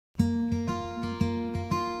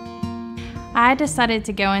I decided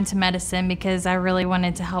to go into medicine because I really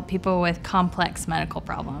wanted to help people with complex medical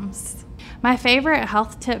problems. My favorite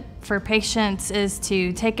health tip for patients is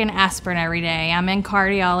to take an aspirin every day. I'm in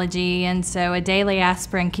cardiology, and so a daily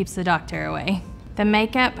aspirin keeps the doctor away. The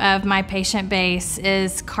makeup of my patient base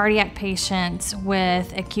is cardiac patients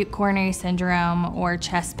with acute coronary syndrome or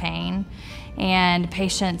chest pain, and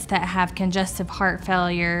patients that have congestive heart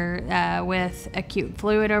failure with acute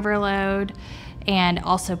fluid overload, and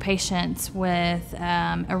also patients with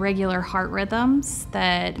irregular heart rhythms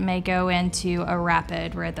that may go into a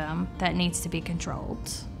rapid rhythm that needs to be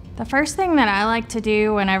controlled. The first thing that I like to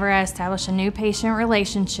do whenever I establish a new patient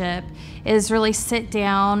relationship is really sit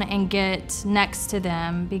down and get next to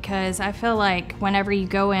them, because I feel like whenever you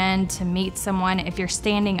go in to meet someone, if you're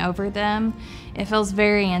standing over them, it feels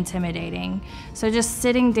very intimidating. So just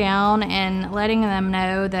sitting down and letting them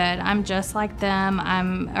know that I'm just like them,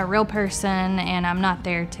 I'm a real person, and I'm not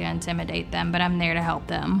there to intimidate them, but I'm there to help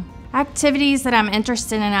them. Activities that I'm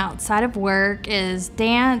interested in outside of work is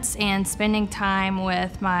dance and spending time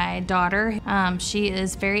with my daughter. She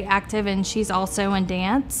is very active and she's also in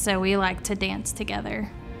dance, so we like to dance together.